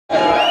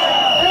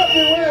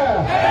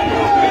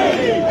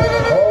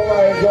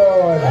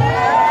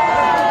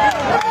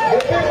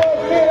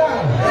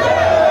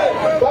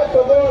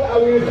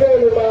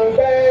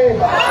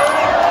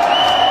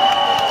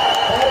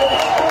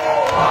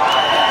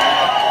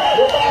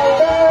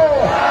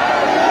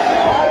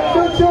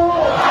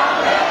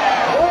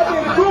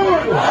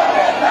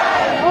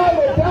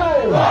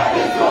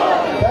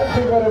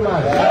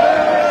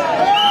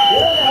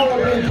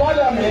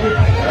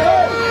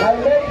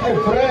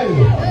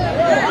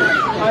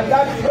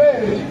that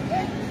friend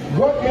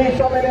got me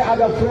so many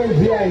other friends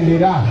here in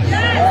Lira.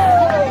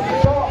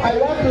 So I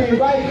want to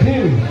invite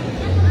him.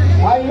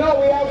 I know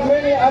we have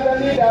many other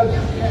leaders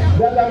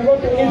that I'm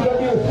going to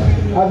introduce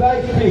as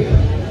I speak.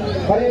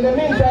 But in the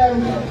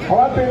meantime, I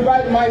want to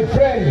invite my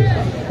friend,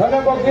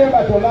 Honorable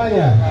Gilbert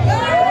Olanya.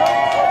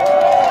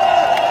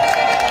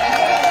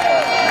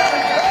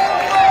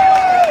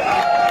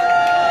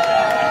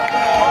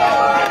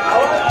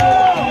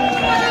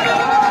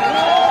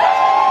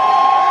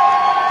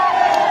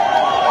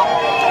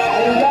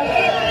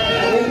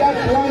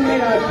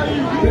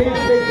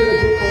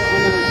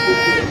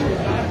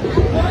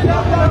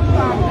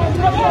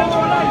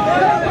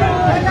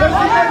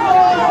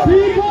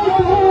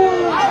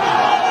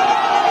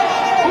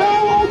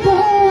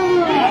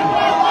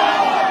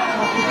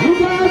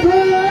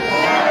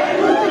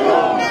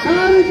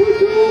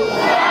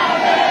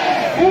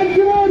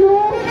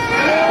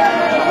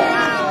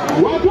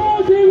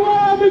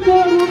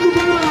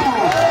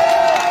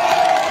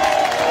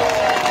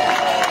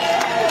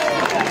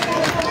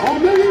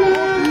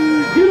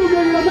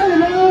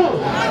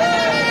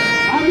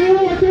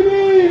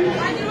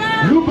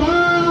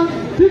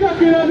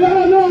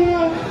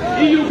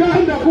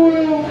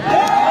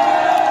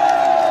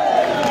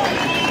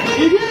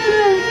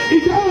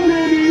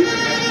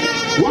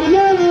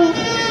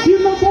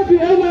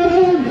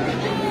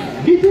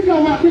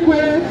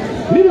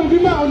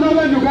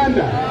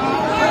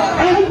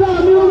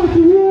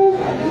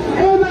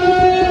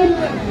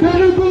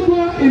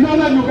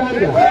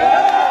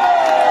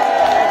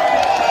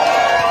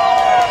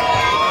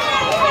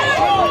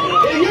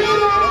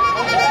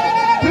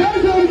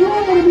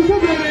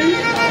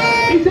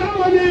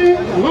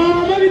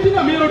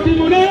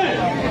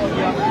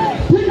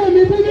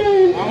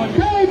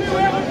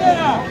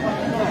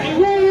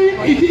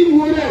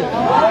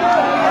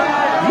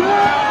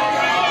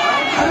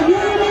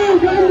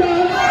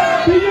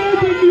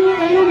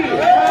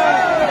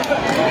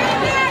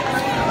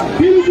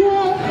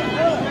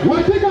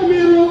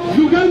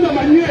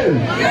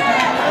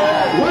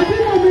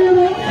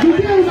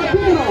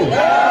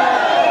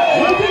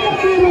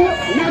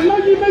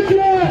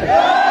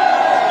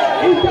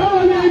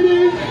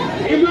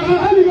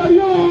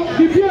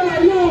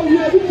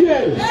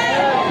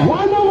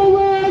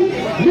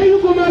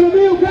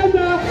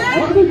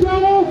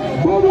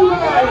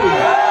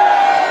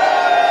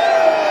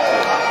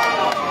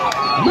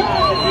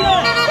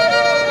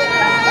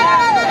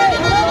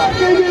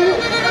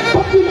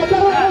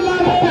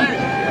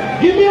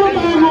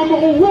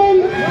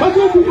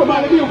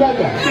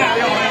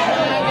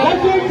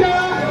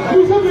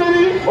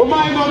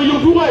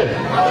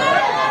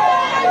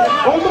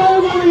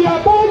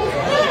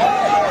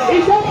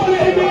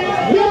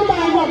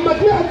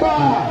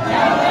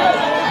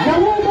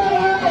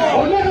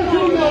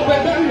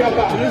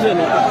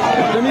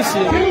 Let me see.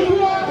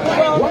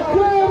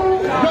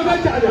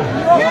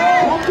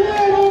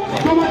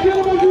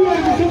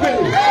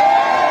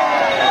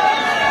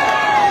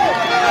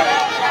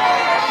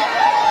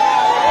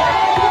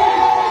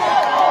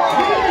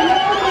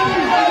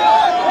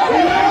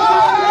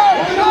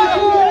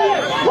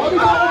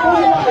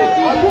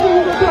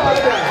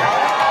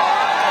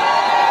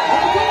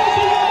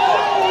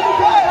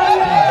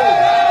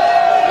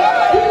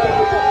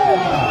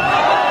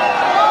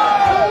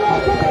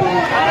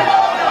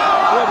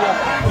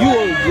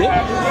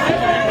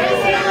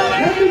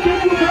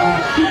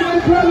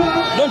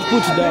 Don't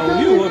put it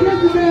down. You hold it.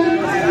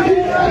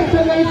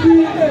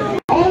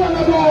 All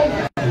about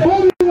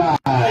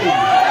Bobiwine.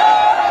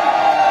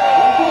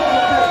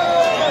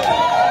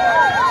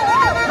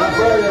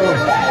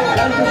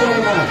 Thank you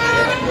very much.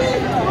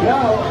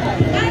 Now,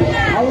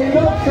 I will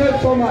not say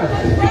so much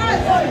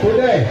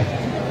today.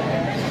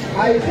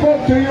 I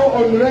spoke to you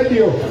on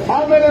radio.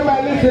 How many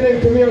are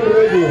listening to me on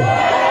radio?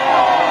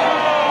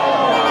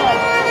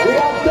 We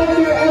have told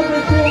you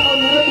everything on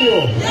radio,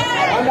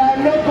 and I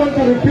am not going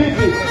to repeat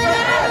it.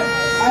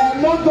 I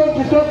am not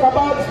going to talk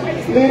about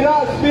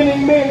Lira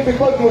spinning mill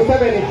because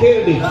Museveni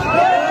killed it. I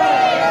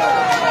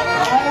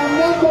am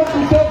not going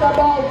to talk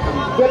about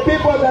the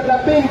people that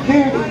are being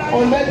killed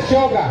on that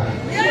sugar.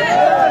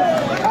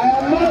 I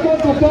am not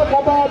going to talk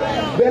about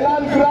the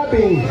land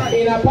grabbing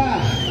in a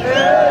park.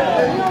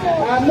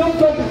 I am not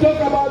going to talk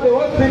about the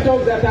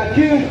hospitals that are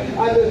killed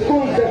and the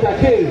schools that are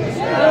killed.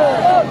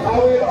 I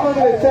will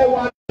only say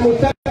one: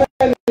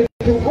 Museveni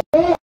to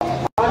go,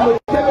 and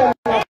Museveni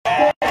must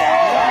go.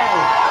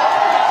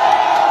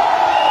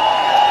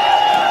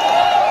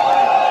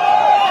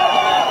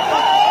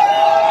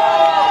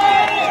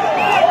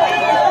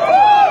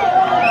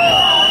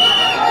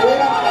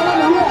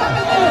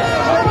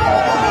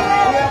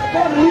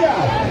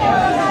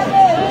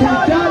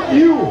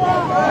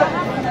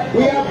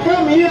 We have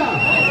come here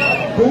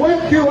to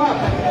wake you up.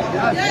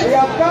 We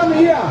have come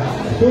here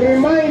to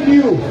remind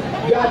you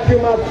that you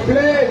must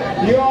play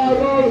your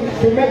role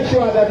to make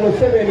sure that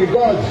Museveni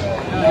goes.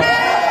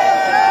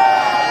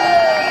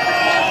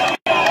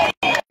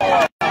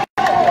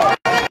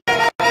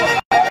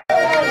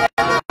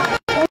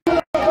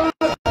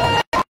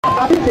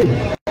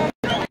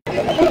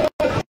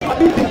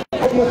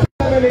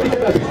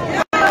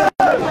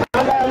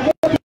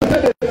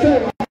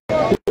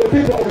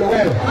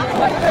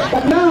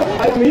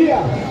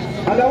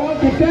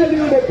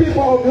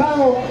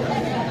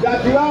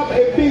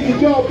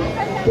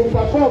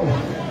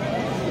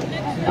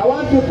 I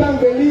want to thank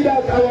the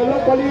leaders, our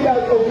local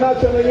leaders of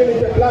National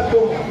Unity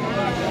Platform.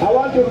 I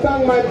want to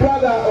thank my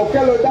brother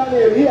Okello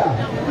Daniel here.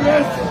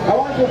 Yes. I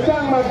want to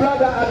thank my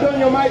brother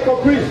Adonio Michael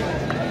Chris.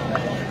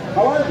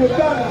 I want to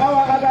thank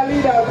our other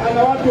leaders and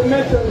I want to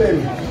mention them.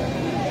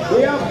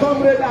 We have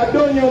Comrade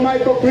Adonio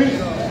Michael Chris,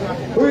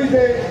 who is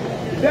the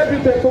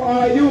deputy for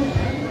our youth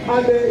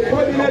and the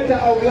coordinator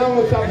of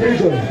Lamu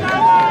Sub-Region. I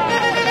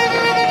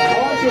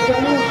want to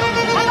salute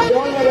the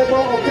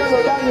Honorable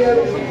Okello Daniel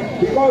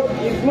because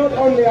he's not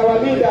only our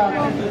leader,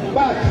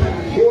 but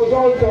he was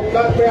also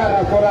flag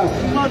bearer for us.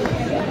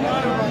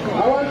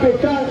 I want to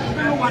thank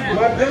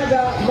my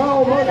brother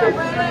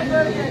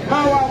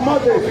Mawa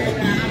Moses.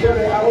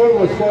 Sorry, I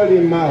almost called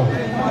him Mao.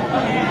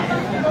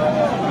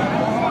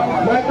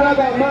 My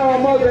brother Mawa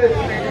Moses,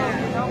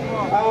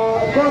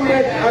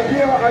 Comrade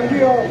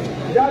Angio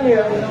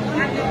Daniel,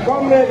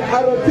 Comrade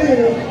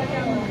Arotini,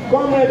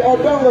 Comrade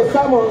Odongo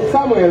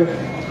Samuel,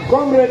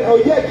 Comrade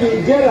Oyeki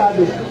Gerard,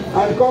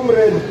 and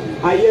Comrade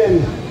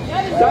Ayen.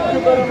 Thank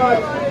you very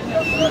much.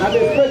 And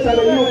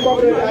especially you,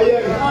 Comrade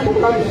Ayen, who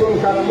comes from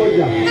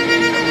Karamoja.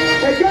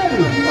 Again,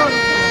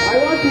 I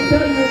want to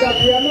tell you that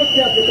we are not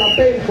here to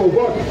campaign for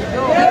votes.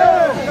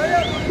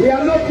 We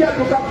are not here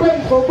to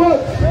campaign for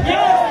votes.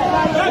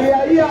 We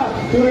are here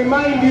to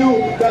remind you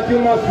that you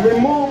must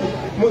remove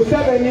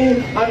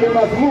Museveni and you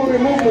must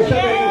remove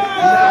Museveni now.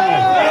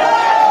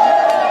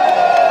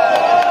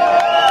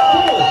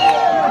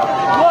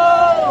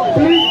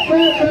 Please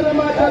pay very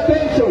much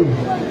attention.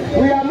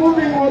 We are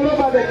moving all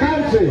over the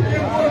country.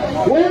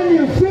 When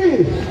you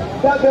see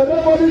that the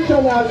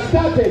revolution has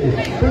started,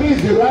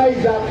 please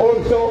rise up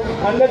also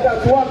and let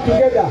us work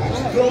together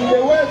from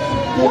the west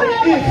to the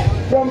east,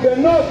 from the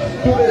north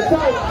to the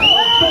south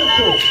and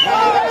central.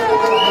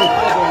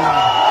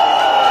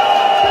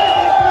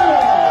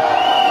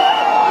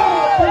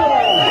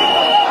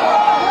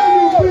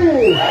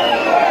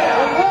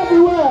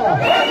 Everywhere.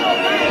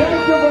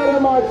 Thank you very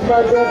much,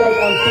 my brothers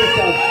and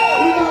sisters.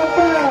 We are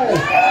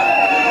best.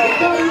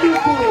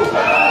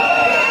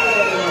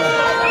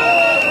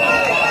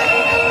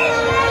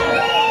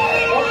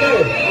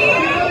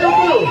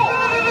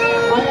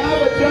 I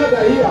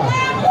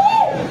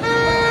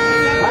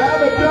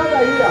have a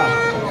brother here.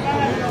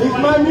 He's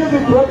my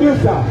music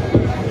producer.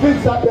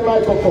 Please up the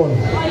microphone.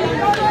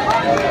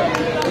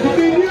 Did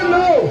you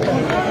know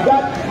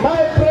that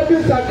my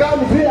producer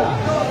comes here?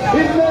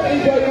 His name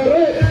is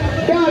Red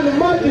Dan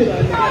Magic.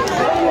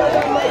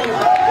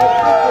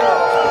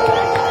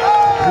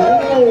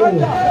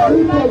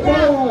 People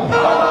power.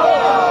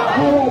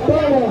 Our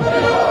power.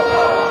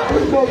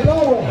 People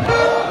power.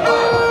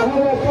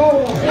 Our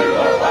power.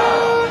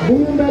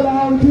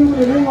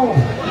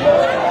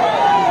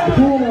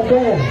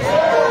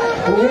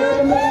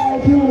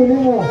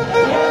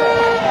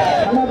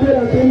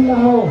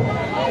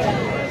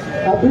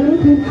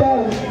 Ability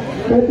time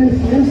that is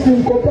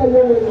missing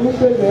Kopalo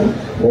Muslim,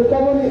 the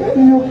governing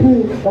NUP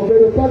of the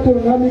Pato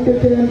Nami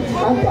Keten,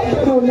 and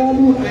Pato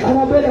Nami, and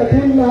a better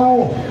thing now.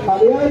 A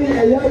young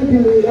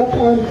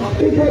and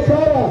people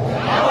power.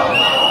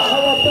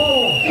 Our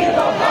power.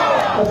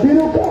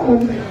 Abiruka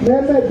and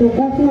Neme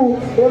Dubuku,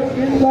 or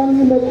Inland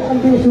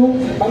Mekandisu,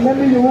 and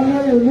maybe you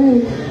want to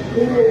need.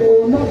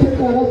 Not a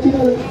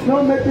national, no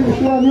making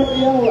sure and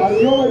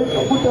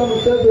you're put on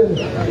 7.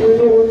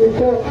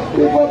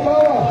 People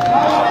power.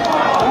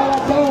 Our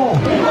power.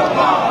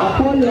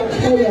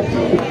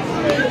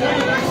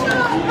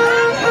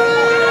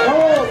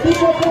 Oh,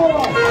 people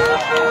power.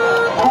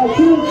 I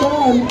feel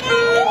fun.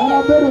 And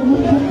I'm very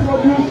music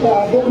producer,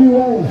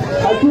 Bobiwine. I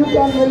feel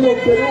fun when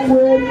you're the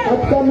way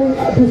upcoming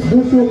at this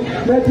issue.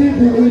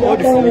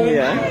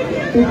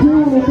 If you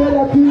will tell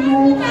a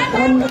people,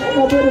 I'm a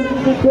very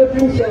good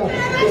producer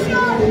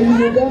in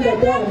Uganda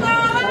down. I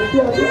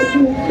feel like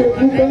you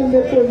can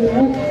let them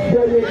move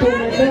where you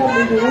come and down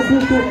and you want to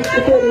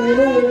because you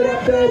know where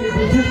up there is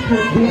the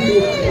district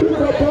people.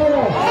 People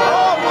power.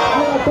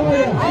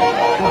 Power.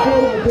 I feel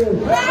like this.